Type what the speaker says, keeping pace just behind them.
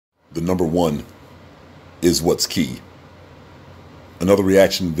the number one is what's key. Another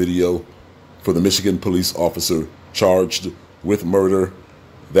reaction video for the Michigan police officer charged with murder.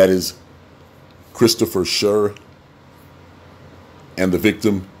 That is Christopher Shurr, and the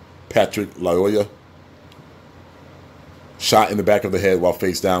victim, Patrick Lyoya, shot in the back of the head while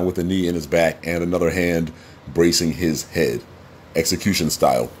face down with a knee in his back and another hand bracing his head, execution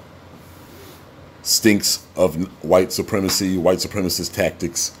style. Stinks of white supremacy, white supremacist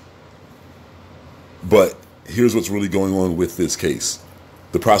tactics. But here's what's really going on with this case.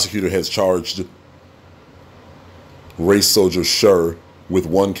 The prosecutor has charged race soldier Shurr with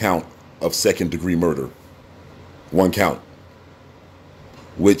one count of second-degree murder. One count.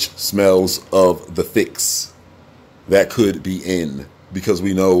 Which smells of the fix that could be in, because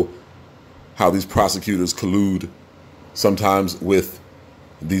we know how these prosecutors collude sometimes with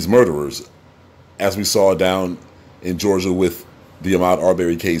these murderers, as we saw down in Georgia with the Ahmaud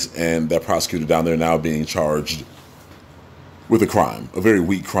Arbery case, and that prosecutor down there now being charged with a crime, a very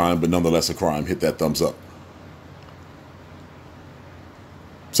weak crime, but nonetheless a crime. Hit that thumbs up.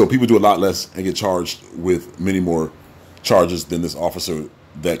 So people do a lot less and get charged with many more charges than this officer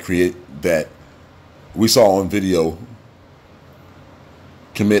that we saw on video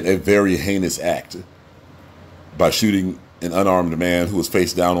commit a very heinous act by shooting an unarmed man who was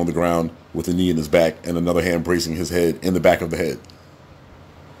face down on the ground with a knee in his back and another hand bracing his head in the back of the head.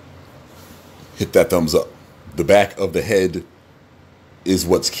 Hit that thumbs up. The back of the head is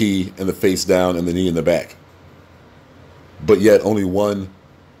what's key, and the face down and the knee in the back. But yet only one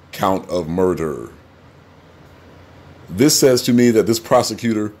count of murder. This says to me that this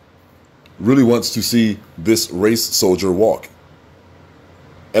prosecutor really wants to see this race soldier walk.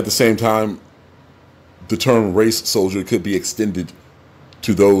 At the same time, the term race soldier could be extended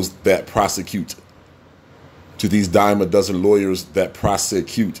to those that prosecute, to these dime a dozen lawyers that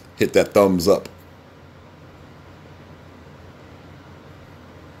prosecute. Hit that thumbs up.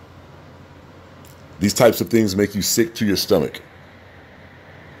 These types of things make you sick to your stomach.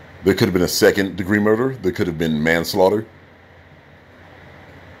 There could have been a second-degree murder. There could have been manslaughter.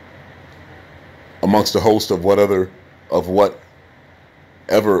 Amongst a host of whatever other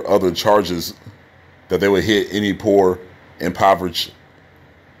charges that they would hit any poor, impoverished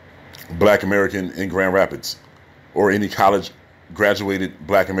Black American in Grand Rapids, or any college graduated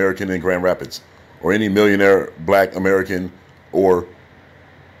Black American in Grand Rapids, or any millionaire Black American or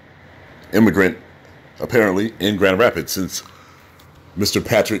immigrant apparently in Grand Rapids, since Mr.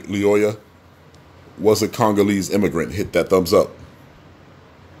 Patrick Lyoya was a Congolese immigrant. Hit that thumbs up.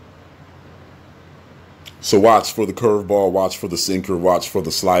 So watch for the curveball, watch for the sinker, watch for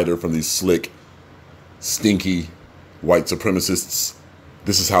the slider from these slick, stinky white supremacists.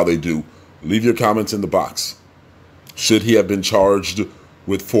 This is how they do. Leave your comments in the box. Should he have been charged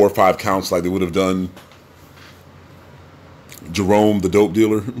with 4 or 5 counts like they would have done Jerome, the dope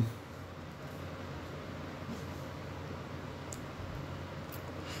dealer?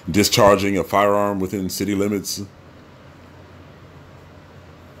 Discharging a firearm within city limits,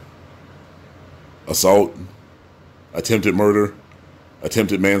 assault, attempted murder,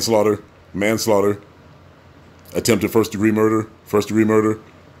 attempted manslaughter, attempted first-degree murder,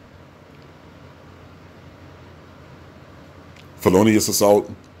 felonious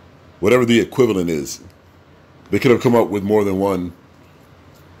assault, whatever the equivalent is. They could have come up with more than one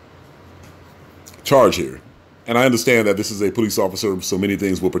charge here. And I understand that this is a police officer, so many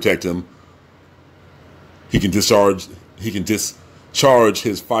things will protect him. He can discharge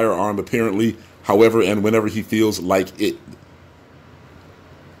his firearm apparently, however and whenever he feels like it.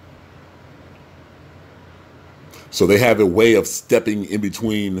 So they have a way of stepping in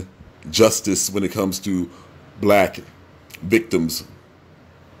between justice when it comes to Black victims.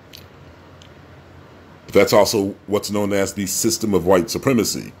 That's also what's known as the system of white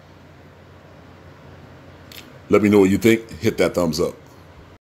supremacy. Let me know what you think. Hit that thumbs up.